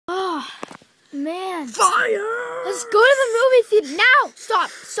Man. Fire! Let's go to the movie theater now.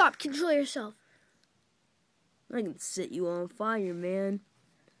 Stop. Control yourself. I can set you on fire, man.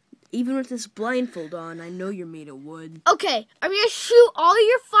 Even with this blindfold on, I know you're made of wood. Okay, I'm going to shoot all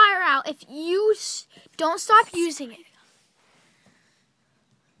your fire out if you don't stop using it.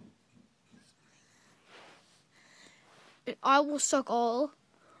 I will suck all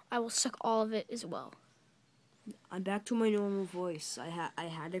of it as well. I'm back to my normal voice. I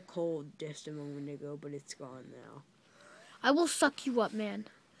had a cold just a moment ago, but it's gone now. I will suck you up, man.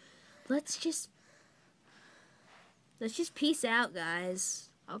 Let's just peace out, guys.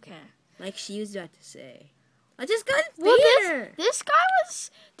 Okay. Like she was about to say. I just got a Well, theater. this guy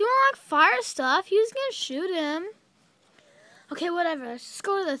was doing like fire stuff. He was gonna shoot him. Okay, whatever. Let's just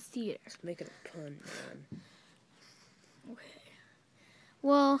go to the theater. Let's make it a pun, man. Okay.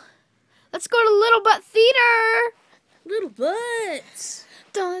 Well, let's go to Little Butt Theater. Little Butts.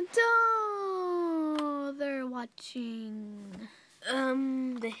 Dun dun. They're watching.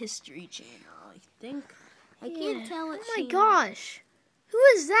 The History Channel, I think. I can't tell what. Oh my gosh. Who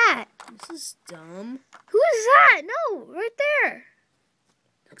is that? This is dumb. Who is that? No, right there.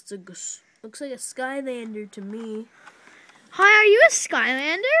 Looks like a Skylander to me. Hi, are you a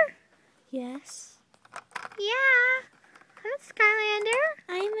Skylander? Yes. Yeah. I'm a Skylander.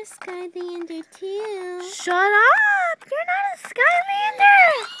 I'm a Skylander too. Shut up! You're not a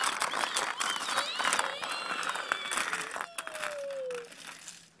Skylander!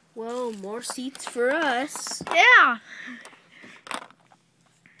 Well, more seats for us. Yeah.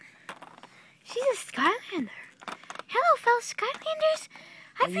 She's a Skylander. Hello, fellow Skylanders.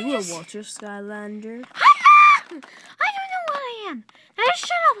 Are you a Walter Skylander? I don't know what I am. Now just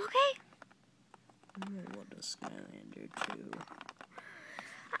shut up, okay? I'm a Walter Skylander too.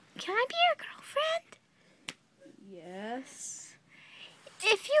 Can I be your girlfriend? Yes.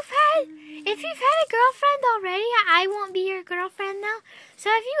 If you've had a girlfriend already, I won't be your girlfriend now. So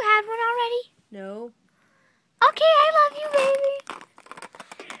have you had one already? No. Okay, I love you, baby.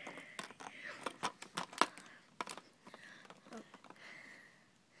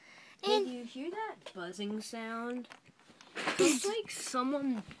 Hey, do you hear that buzzing sound? It's like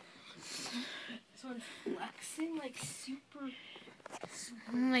someone flexing, like super.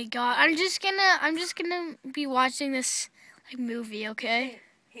 Oh my god! I'm just gonna be watching this like movie, okay?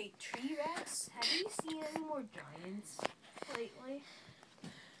 Hey, T-Rex, have you seen any more giants lately?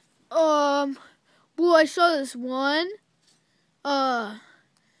 Well, I saw this one. I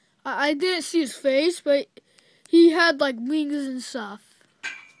didn't see his face, but he had like wings and stuff.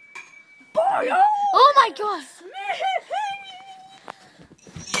 Oh my god!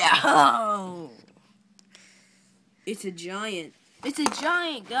 Yeah. It's a giant. It's a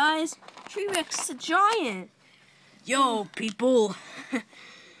giant, guys. T-Rex is a giant. Yo, people.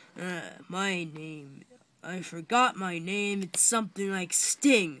 My name. I forgot my name. It's something like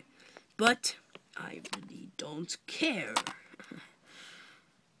Sting. But I really don't care.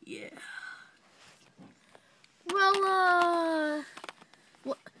 Yeah. Well,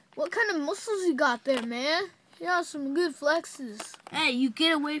 what kind of muscles you got there, man? You got some good flexes. Hey, you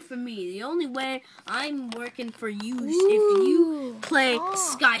get away from me. The only way I'm working for you is if you play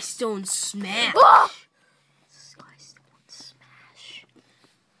Skystone Smash. Oh! Skystone Smash.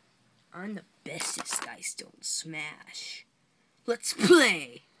 I'm the best at Skystone Smash. Let's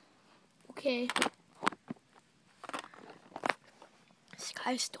play. Okay.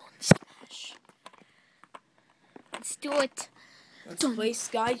 Skystone Smash. Let's do it. Let's play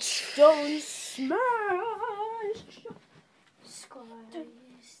Skystone Smash. Skystone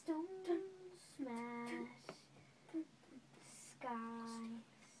Smash.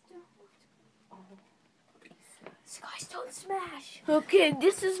 Skystone Smash. Okay,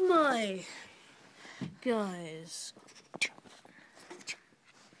 this is my guys.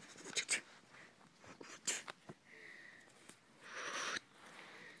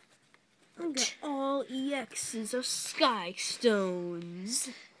 I got all EXs of Skystones.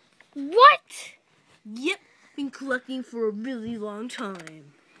 What? Yep, been collecting for a really long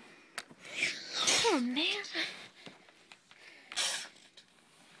time. Oh man.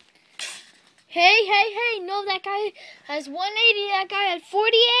 Hey, no, that guy has 180, that guy had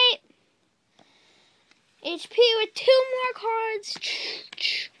 48 HP with 2 more cards.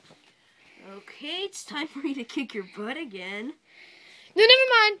 Okay, it's time for me to kick your butt again. No,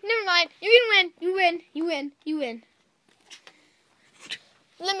 never mind. You win.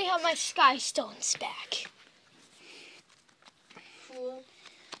 Let me have my Skystones back. Fool.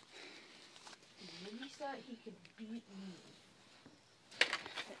 He thought he could beat me.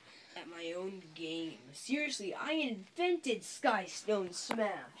 at my own game. Seriously, I invented Skystone Smash.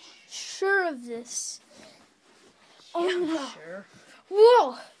 Sure of this. Yeah, Oh no. sure.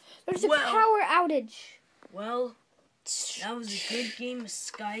 Whoa! There's a power outage. Well, that was a good game of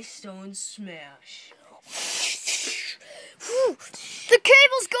Skystone Smash. The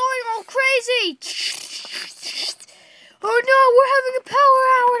cable's going all crazy! Oh no, we're having a power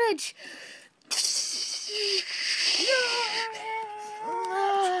outage!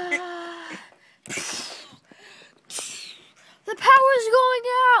 The power's going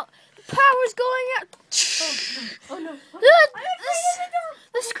out! The power's going out! Oh no.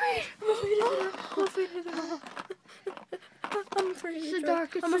 The screen! I'm afraid of the It's door.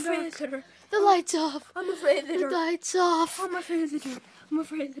 dark, it's I'm so afraid dark. of the door. The light's off! I'm afraid of the The door. light's off! I'm afraid of the door. I'm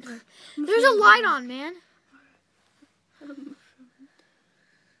afraid of the door. There's a light on, man.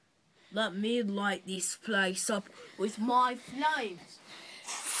 Let me light this place up with my flames.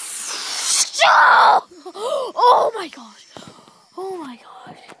 Stop! Oh my gosh! Oh my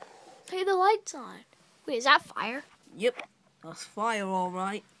gosh! Hey, the light's on. Wait, is that fire? Yep, that's fire, all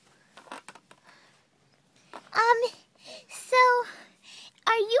right. So,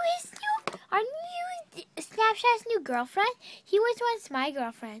 are you Snapchat's new girlfriend? He was once my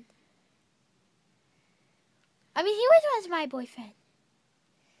girlfriend. I mean, he was once my boyfriend.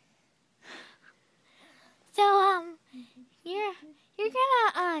 So, you're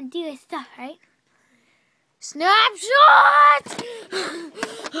gonna do his stuff, right? Snapshot!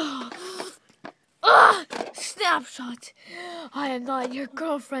 Snapshot! I am not your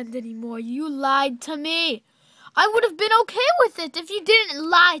girlfriend anymore. You lied to me. I would have been okay with it if you didn't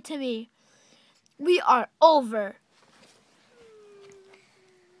lie to me. We are over.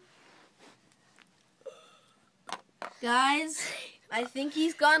 Guys, I think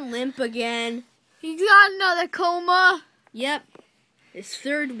he's gone limp again. He got another coma. Yep, his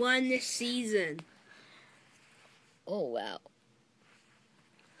third one this season. Oh, wow.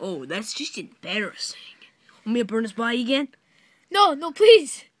 Oh, that's just embarrassing. Want me to burn his body again? No,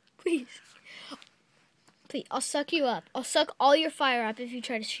 please. Please. Please, I'll suck you up. I'll suck all your fire up if you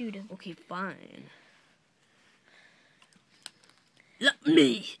try to shoot him. Okay, fine. Let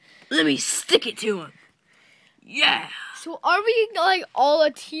me stick it to him. Yeah. So are we like all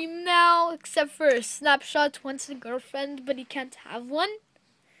a team now, except for Snapshot wants a girlfriend, but he can't have one?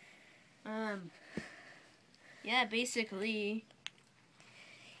 Yeah, basically.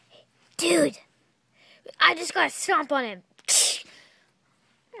 Dude, I just got to stomp on him.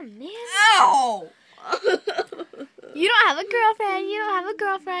 Oh, man. Ow! You don't have a girlfriend. You don't have a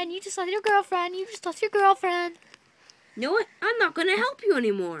girlfriend. You just lost your girlfriend. You just lost your girlfriend. You know what? I'm not gonna help you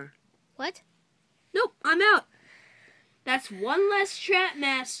anymore. What? Nope, I'm out. That's one less trap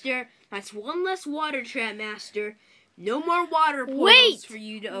master. That's one less water trap master. No more water portals for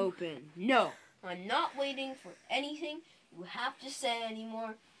you to open. No, I'm not waiting for anything you have to say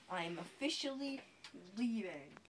anymore. I am officially leaving.